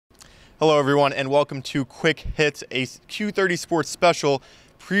Hello everyone and welcome to Quick Hits, a Q30 Sports special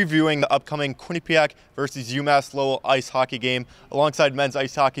previewing the upcoming Quinnipiac versus UMass-Lowell ice hockey game alongside men's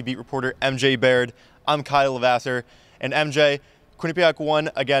ice hockey beat reporter MJ Baird. I'm Kyle Levasseur, and MJ, Quinnipiac won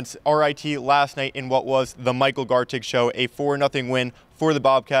against RIT last night in what was the Michael Gartig show, a 4-0 win for the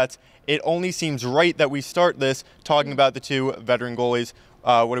Bobcats. It only seems right that we start this talking about the two veteran goalies.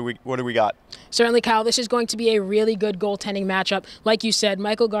 What do we got? Certainly, Kyle, this is going to be a really good goaltending matchup. Like you said,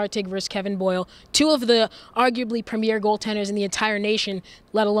 Michael Gartig versus Kevin Boyle, two of the arguably premier goaltenders in the entire nation,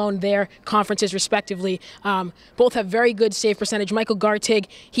 let alone their conferences respectively. Both have very good save percentage. Michael Gartig,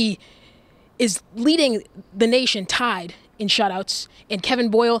 he is leading the nation tied in shutouts, and Kevin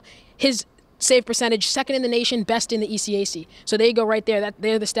Boyle, his save percentage, second in the nation, best in the ECAC. So there you go right there.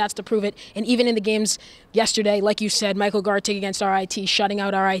 They're the stats to prove it. And even in the games yesterday, like you said, Michael Gartig against RIT, shutting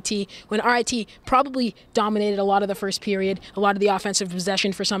out RIT, when RIT probably dominated a lot of the first period, a lot of the offensive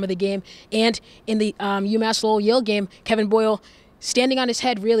possession for some of the game. And in the UMass-Lowell-Yale game, Kevin Boyle standing on his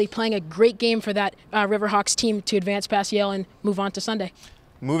head, really playing a great game for that Riverhawks team to advance past Yale and move on to Sunday.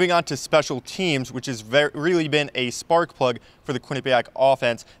 Moving on to special teams, which has really been a spark plug for the Quinnipiac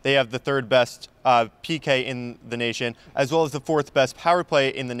offense. They have the third best PK in the nation, as well as the fourth best power play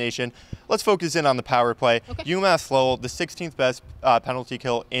in the nation. Let's focus in on the power play. Okay. UMass-Lowell, the 16th best penalty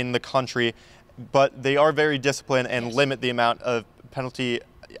kill in the country, but they are very disciplined and limit the amount of penalty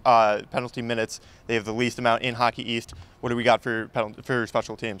minutes. They have the least amount in Hockey East. What do we got for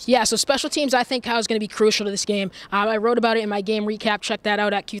special teams? Yeah, so special teams I think is going to be crucial to this game. I wrote about it in my game recap. Check that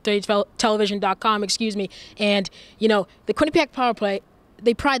out at q30television.com, excuse me. And, you know, the Quinnipiac power play,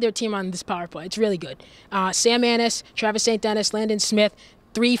 they pride their team on this power play. It's really good. Sam Annis, Travis St. Dennis, Landon Smith,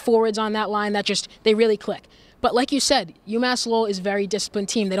 three forwards on that line that they really click. But like you said, UMass-Lowell is a very disciplined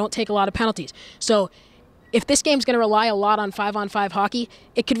team. They don't take a lot of penalties. So if this game's going to rely a lot on 5-on-5 hockey,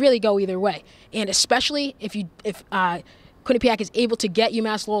 it could really go either way. And especially if Quinnipiac is able to get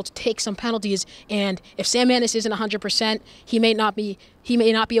UMass-Lowell to take some penalties, and if Sam Annis isn't 100%, he may not be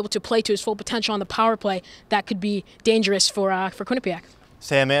able to play to his full potential on the power play. That could be dangerous for Quinnipiac.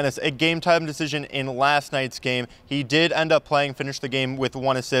 Sam Annis, a game-time decision in last night's game. He did end up playing, finished the game with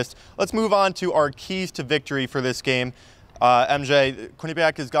 1 assist. Let's move on to our keys to victory for this game. MJ,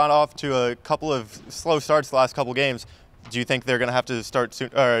 Quinnipiac has gone off to a couple of slow starts the last couple games. Do you think they're going to have to start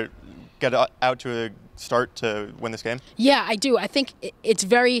soon, or get out to a start to win this game? Yeah, I do. I think it's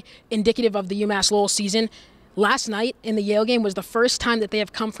very indicative of the UMass-Lowell season. Last night in the Yale game was the first time that they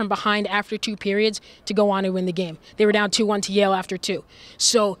have come from behind after 2 periods to go on and win the game. They were down 2-1 to Yale after 2.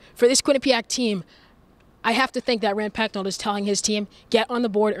 So for this Quinnipiac team, I have to think that Rand Pecknold is telling his team, get on the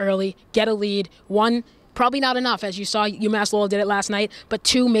board early, get a lead. 1, probably not enough, as you saw UMass-Lowell did it last night, but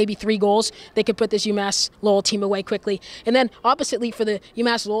 2, maybe 3 goals, they could put this UMass-Lowell team away quickly. And then oppositely for the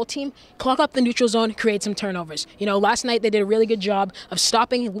UMass-Lowell team, clog up the neutral zone, create some turnovers. You know, last night they did a really good job of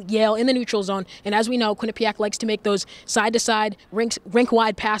stopping Yale in the neutral zone, and as we know, Quinnipiac likes to make those side-to-side,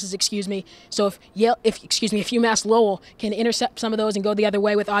 rink-wide passes, So if UMass-Lowell can intercept some of those and go the other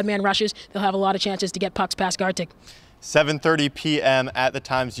way with odd man rushes, they'll have a lot of chances to get pucks past Gartig. 7:30 p.m. at the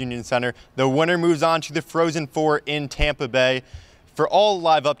Times Union Center. The winner moves on to the Frozen Four in Tampa Bay. For all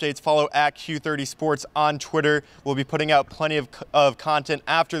live updates, follow at Q30 Sports on Twitter. We'll be putting out plenty of content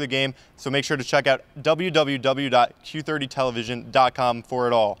after the game, so make sure to check out www.q30television.com for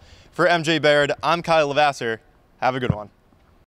it all. For MJ Baird, I'm Kyle Levasseur. Have a good one.